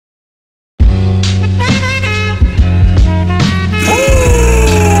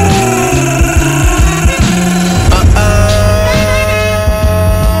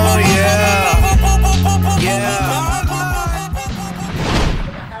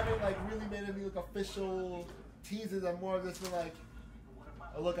like really made any like official teases. I'm more of just been like,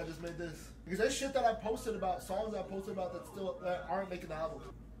 oh look, I just made this. Because there's shit that I posted about, songs I posted about that aren't making the album.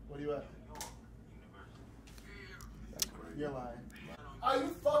 What are you at? That's crazy. You're lying. Are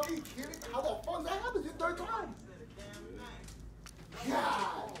you fucking kidding? How the fuck that happened? Your third time?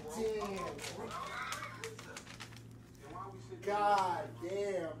 God damn. God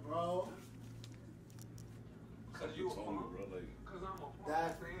damn, bro.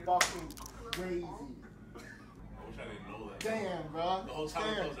 That's fucking crazy. I wish I didn't know that. Damn, bro. The whole time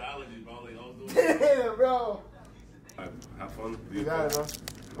I was allergies, bro. Like, I was doing damn, bro. Have fun. You got it, bro.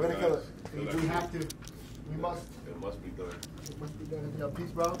 We're gonna kill it. We have to. We must. It must be done. It must be done. Yo,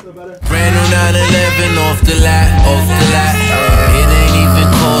 peace, bro. Feel better? Ran on 9/11 off the lot. It ain't even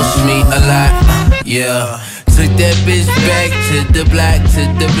cost me a lot. Yeah. Took that bitch back to the block,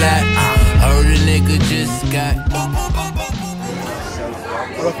 Heard a nigga just got.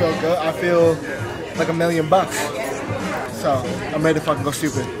 I don't feel good. I feel like $1 million. So I'm ready to fucking go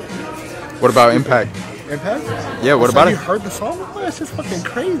stupid. What about Impact? Impact? Yeah, what about it? You heard the song? Oh, it's just fucking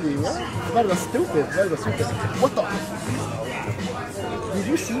crazy, man. I'm about to go stupid. What the? Did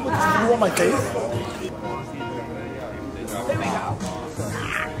you see what just flew on my face?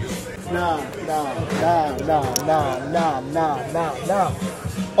 Nah.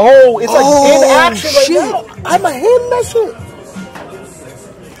 Oh, it's like in action right now. I'm a him that shit.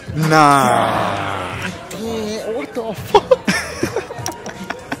 Nah. Damn, what the fuck?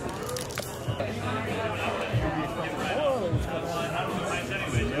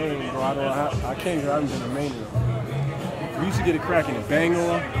 I can't. I haven't been to Maine. We used to get a crack in the Bang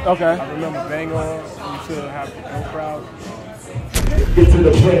On. Okay. I remember Bang On. We used to have the no crowd. Get to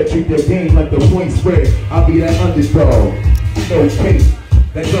the prayer, treat their game like the point spread. I'll be that underdog. Okay.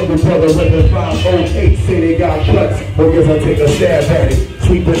 That younger brother with the 508 say they got cuts. Well, guess I take a stab at it.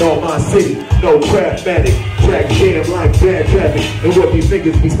 Sweeping on my city, no craftmatic. Track jam like bad traffic. And what these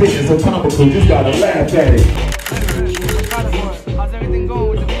niggas be spitting so comical, just gotta laugh at it. How's everything going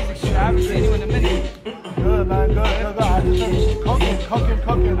with the music shit? I haven't seen you in a minute. Good, man, good. I just been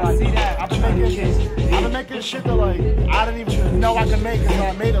cooking. I see that. I've been making shit that like I didn't even know I could make until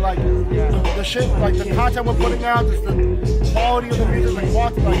I made it. Like the shit, like the content we're putting out, just the quality of the music, the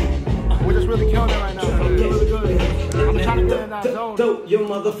quality, like we're just really killing it right now. So it's really good. I'm trying to get in that zone. Dope your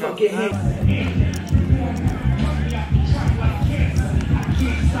motherfucking head.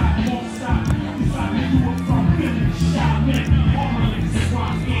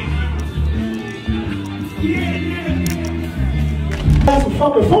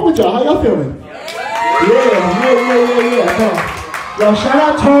 Fucking fun with y'all. How y'all feeling? Yeah. Yo, shout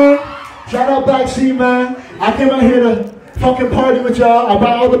out Term. Shout out Backseat, man. I came out here to fucking party with y'all. I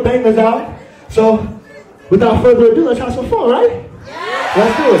brought all the bangers out. So, without further ado, let's have some fun, right? Yeah.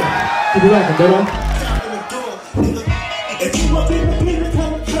 Let's do it. Keep it rocking, baby. If you up in the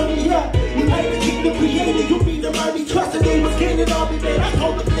business, turn me up. You like to keep the creator, you be the money. Trust the name was King and all be there. I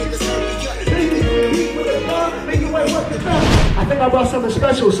told the niggas, turn me up. I think I brought something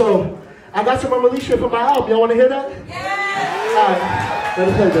special, so I got some unreleased shit for my album. Y'all want to hear that? Yeah! Alright, let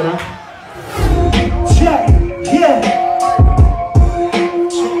it play then, huh? Check, yeah!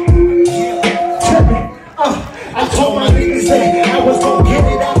 Check me, I told my niggas that I was gonna get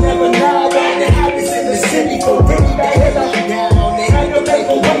it. I never lied on the habits in the city. So Diddy got hit up down on it. I know they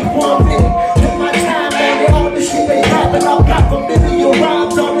gon' wait for a minute. Took my time on it, all the shit they rapping. I got familiar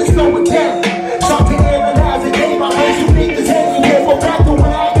rhymes on this going down.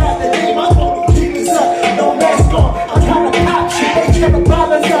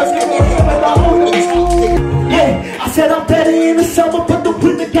 I'm better in the summer, but the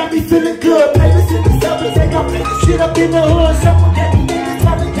winter got me feeling good. Players in the summer, take up shit up in the hood. Someone get me niggas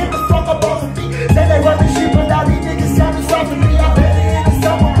trying to get the fuck up off of me. Say they run the shit, but now these niggas sounding soft to me. I'm better in the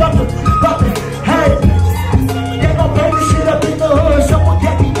summer, bumpin', hey. They gon' play the shit up in the hood. Someone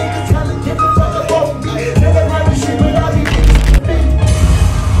get me niggas trying to get the fuck up off of me. Say they run the shit, but now these niggas me.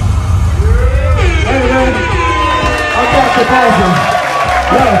 Hey man, I got the passion.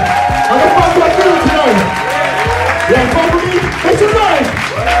 Yo, how the fuck do I do tonight? Yeah, fuck with me, it's your life.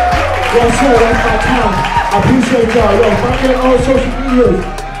 Yo, sir, that's my time. I appreciate y'all. Yo, find me on all social medias.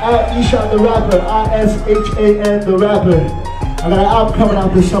 Ishan the rapper, ISHAN the rapper. I got an album coming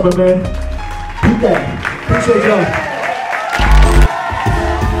out this summer, man. Keep that. Appreciate y'all.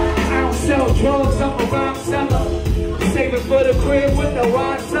 I don't sell drugs, I'm a rhyme seller. Save it for the crib with the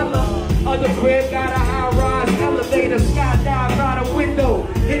wine cellar. Other crib got a high-rise elevator. Skydive out a window,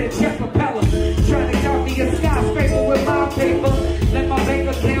 hit a jet propeller. Trying to copy a skyscraper with my paper. Let my bank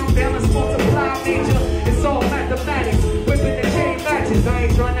account balance multiply major. It's all mathematics. Whipping the chain matches. I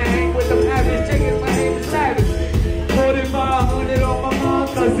ain't trying to hang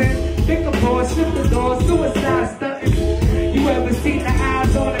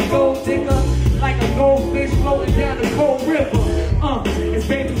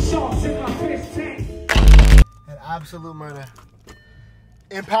Absolute murder.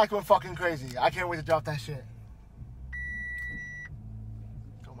 Impact went fucking crazy. I can't wait to drop that shit.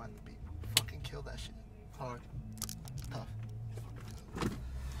 Don't mind the beat. Fucking kill that shit. Hard. Tough.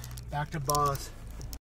 Back to bars.